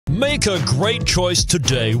Make a great choice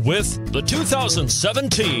today with the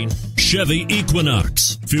 2017 Chevy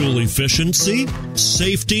Equinox. Fuel efficiency,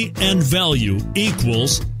 safety, and value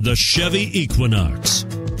equals the Chevy Equinox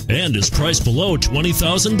and is priced below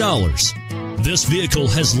 $20,000. This vehicle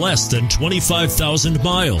has less than 25,000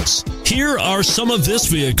 miles. Here are some of this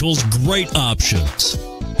vehicle's great options: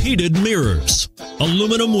 heated mirrors,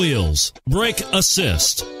 aluminum wheels, brake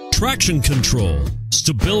assist, traction control,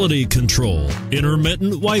 stability control,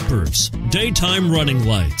 intermittent wipers, daytime running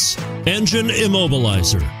lights, engine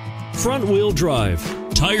immobilizer, front wheel drive,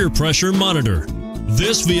 tire pressure monitor.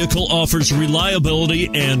 This vehicle offers reliability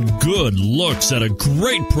and good looks at a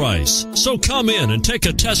great price. So come in and take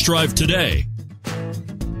a test drive today.